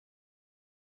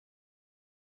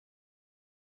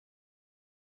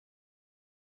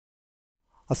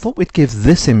I thought we'd give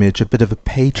this image a bit of a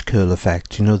page curl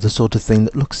effect, you know, the sort of thing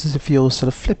that looks as if you're sort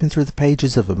of flipping through the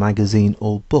pages of a magazine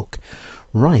or book.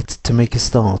 Right, to make a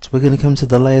start, we're going to come to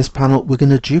the Layers panel. We're going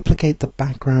to duplicate the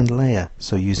background layer.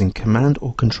 So using Command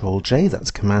or Control J,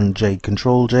 that's Command J,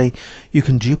 Control J, you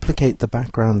can duplicate the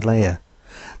background layer.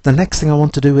 The next thing I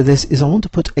want to do with this is I want to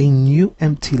put a new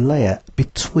empty layer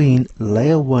between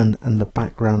layer 1 and the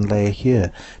background layer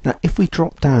here. Now if we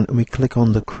drop down and we click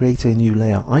on the create a new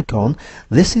layer icon,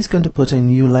 this is going to put a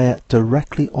new layer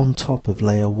directly on top of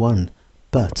layer 1.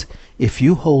 But if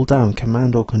you hold down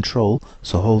Command or Control,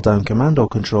 so hold down Command or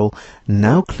Control,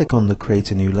 now click on the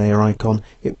create a new layer icon,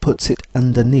 it puts it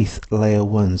underneath layer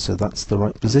 1, so that's the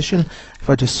right position. If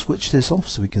I just switch this off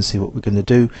so we can see what we're going to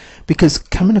do, because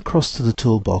coming across to the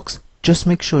toolbox, just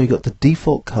make sure you got the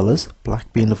default colors,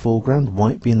 black being the foreground,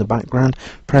 white being the background.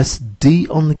 Press D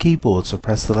on the keyboard, so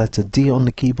press the letter D on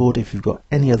the keyboard if you've got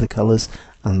any other colors,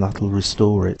 and that'll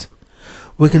restore it.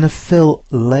 We're going to fill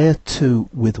layer 2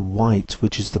 with white,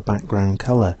 which is the background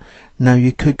color. Now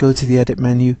you could go to the edit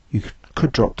menu, you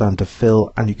could drop down to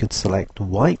fill, and you could select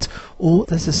white, or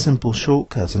there's a simple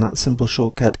shortcut, and that simple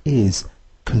shortcut is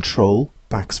Control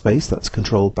backspace. That's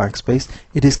Control backspace.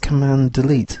 It is Command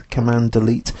delete. Command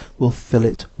delete will fill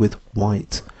it with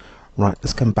white. Right,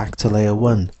 let's come back to layer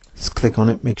 1. Let's click on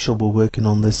it, make sure we're working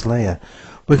on this layer.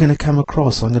 We're going to come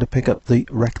across, I'm going to pick up the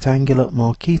rectangular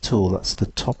marquee tool, that's the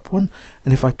top one,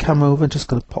 and if I come over, I'm just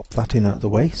going to pop that in out of the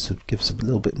way so it gives a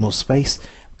little bit more space.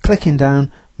 Clicking down,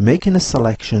 making a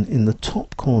selection in the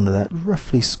top corner there,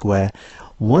 roughly square.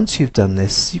 Once you've done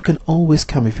this, you can always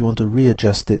come, if you want to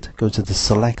readjust it, go to the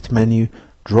select menu,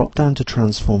 drop down to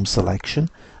transform selection.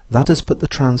 That has put the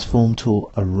transform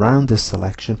tool around this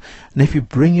selection, and if you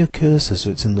bring your cursor so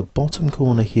it's in the bottom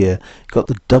corner here, you've got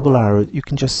the double arrow, you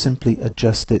can just simply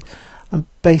adjust it. And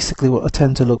basically what I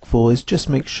tend to look for is just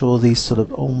make sure these sort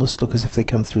of almost look as if they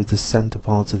come through the center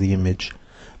part of the image.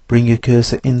 Bring your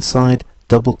cursor inside,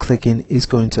 double clicking is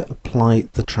going to apply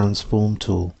the transform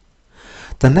tool.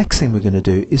 The next thing we're going to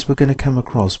do is we're going to come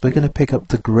across, we're going to pick up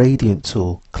the gradient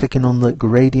tool. Clicking on the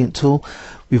gradient tool,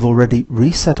 we've already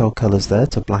reset our colors there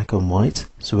to black and white,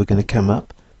 so we're going to come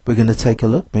up, we're going to take a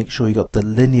look, make sure you got the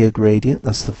linear gradient,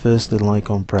 that's the first little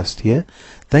icon pressed here,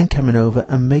 then coming over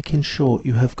and making sure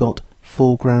you have got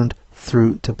foreground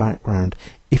through to background.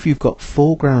 If you've got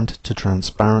foreground to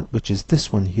transparent, which is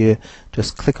this one here,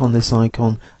 just click on this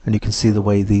icon and you can see the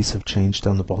way these have changed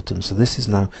down the bottom. So this is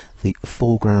now the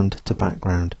foreground to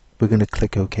background. We're going to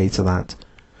click OK to that.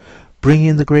 Bring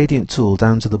in the gradient tool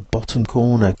down to the bottom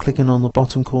corner, clicking on the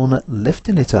bottom corner,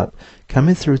 lifting it up,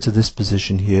 coming through to this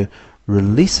position here,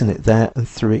 releasing it there, and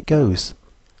through it goes.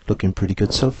 Looking pretty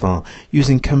good so far.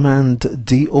 Using Command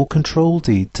D or Control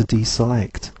D to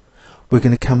deselect. We're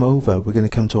going to come over, we're going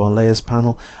to come to our layers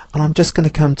panel, and I'm just going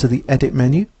to come to the edit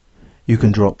menu. You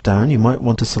can drop down, you might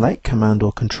want to select Command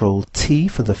or Control T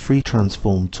for the free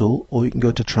transform tool, or you can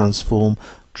go to transform,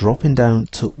 dropping down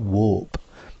to warp.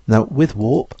 Now with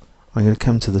warp, I'm going to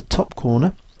come to the top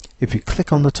corner. If you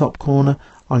click on the top corner,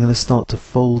 I'm going to start to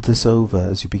fold this over.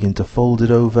 As you begin to fold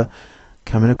it over,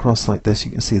 coming across like this,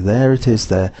 you can see there it is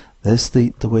there. There's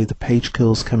the way the page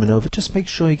curl's coming over. Just make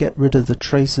sure you get rid of the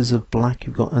traces of black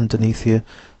you've got underneath here.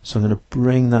 So I'm going to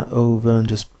bring that over and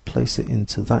just place it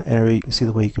into that area. You can see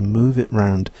the way you can move it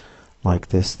round like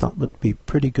this. That would be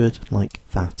pretty good like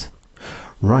that.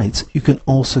 Right, you can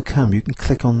also you can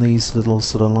click on these little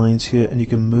sort of lines here and you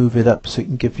can move it up so you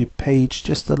can give your page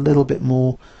just a little bit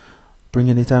more,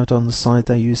 bringing it out on the side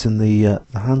there using the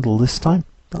handle this time.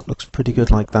 That looks pretty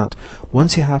good like that.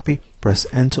 Once you're happy, press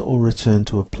enter or return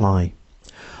to apply.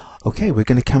 Okay, we're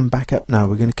going to come back up now.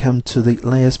 We're going to come to the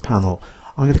layers panel.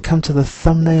 I'm going to come to the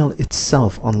thumbnail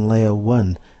itself on layer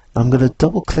 1. I'm going to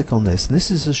double click on this, and this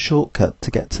is a shortcut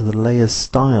to get to the layer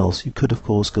styles. You could of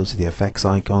course go to the effects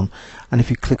icon, and if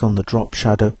you click on the drop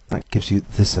shadow, that gives you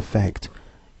this effect.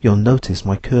 You'll notice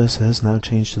my cursor has now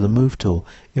changed to the move tool.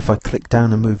 If I click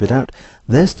down and move it out,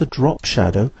 there's the drop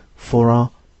shadow for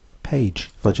our page.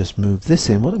 If I just move this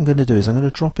in, what I'm going to do is I'm going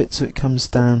to drop it so it comes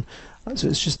down, so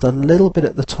it's just a little bit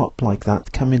at the top like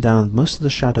that, coming down, most of the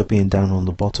shadow being down on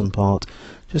the bottom part.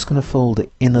 Just going to fold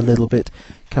it in a little bit,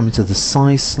 coming to the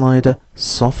size slider,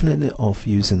 softening it off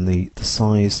using the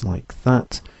size like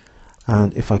that,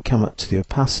 and if I come up to the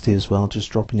opacity as well,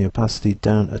 just dropping the opacity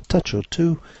down a touch or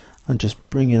two and just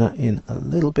bringing that in a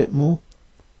little bit more.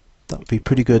 That would be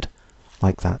pretty good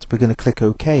like that. We're going to click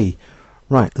OK.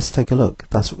 Right, let's take a look.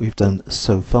 That's what we've done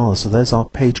so far. So there's our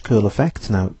page curl effect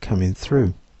now coming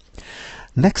through.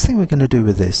 Next thing we're going to do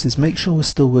with this is make sure we're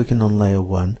still working on layer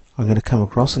 1. I'm going to come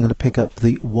across, I'm going to pick up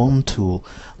the 1 tool.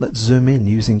 Let's zoom in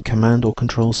using Command or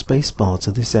Control Spacebar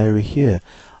to this area here.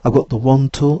 I've got the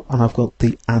 1 tool and I've got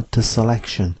the Add to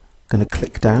Selection. I'm going to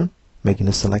click down, making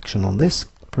a selection on this,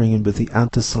 bring in with the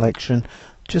Add to Selection,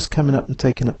 just coming up and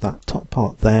taking up that top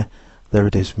part there. There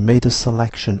it is, we made a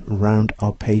selection around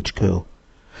our page curl.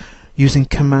 Using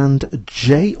Command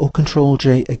J or Control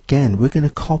J again, we're going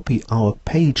to copy our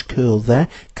page curl there,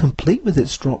 complete with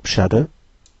its drop shadow,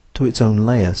 to its own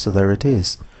layer. So there it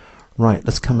is. Right,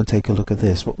 let's come and take a look at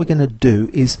this. What we're going to do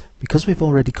is, because we've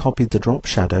already copied the drop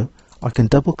shadow, I can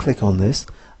double click on this.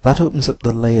 That opens up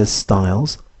the layers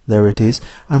styles. There it is.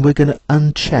 And we're going to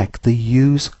uncheck the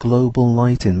Use Global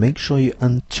Lighting. Make sure you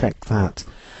uncheck that.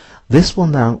 This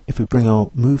one now, if we bring our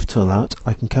move tool out,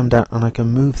 I can come down and I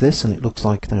can move this, and it looks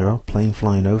like there are plane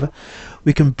flying over.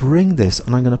 We can bring this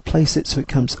and I'm going to place it so it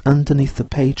comes underneath the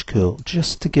page curl,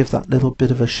 just to give that little bit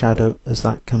of a shadow as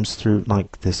that comes through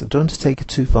like this. I don't want to take it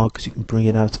too far because you can bring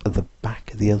it out at the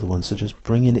back of the other one. So just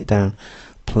bringing it down,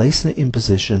 placing it in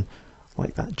position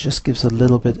like that, just gives a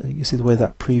little bit, you see the way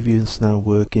that preview is now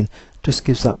working, just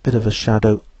gives that bit of a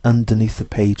shadow underneath the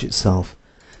page itself.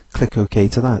 Click OK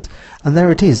to that, and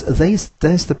there it is. There's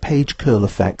the page curl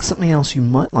effect. Something else you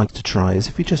might like to try is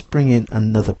if you just bring in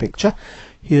another picture.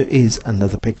 Here is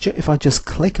another picture. If I just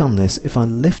click on this, if I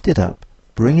lift it up,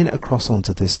 bringing it across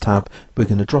onto this tab, we're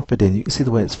going to drop it in. You can see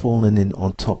the way it's fallen in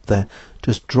on top there.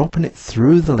 Just dropping it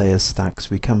through the layer stacks,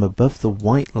 we come above the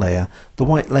white layer. The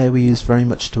white layer we use very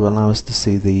much to allow us to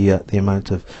see the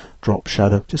amount of drop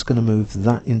shadow. Just going to move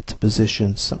that into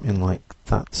position, something like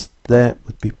that. There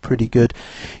would be pretty good.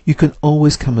 You can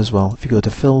always come as well, if you go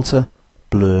to Filter,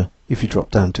 Blur, if you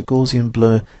drop down to Gaussian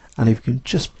Blur, and if you can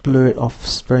just blur it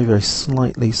off very, very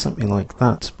slightly, something like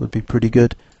that would be pretty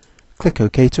good. Click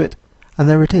OK to it, and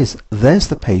there it is. There's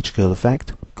the page curl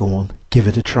effect. Go on, give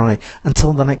it a try.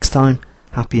 Until the next time,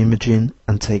 happy imaging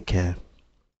and take care.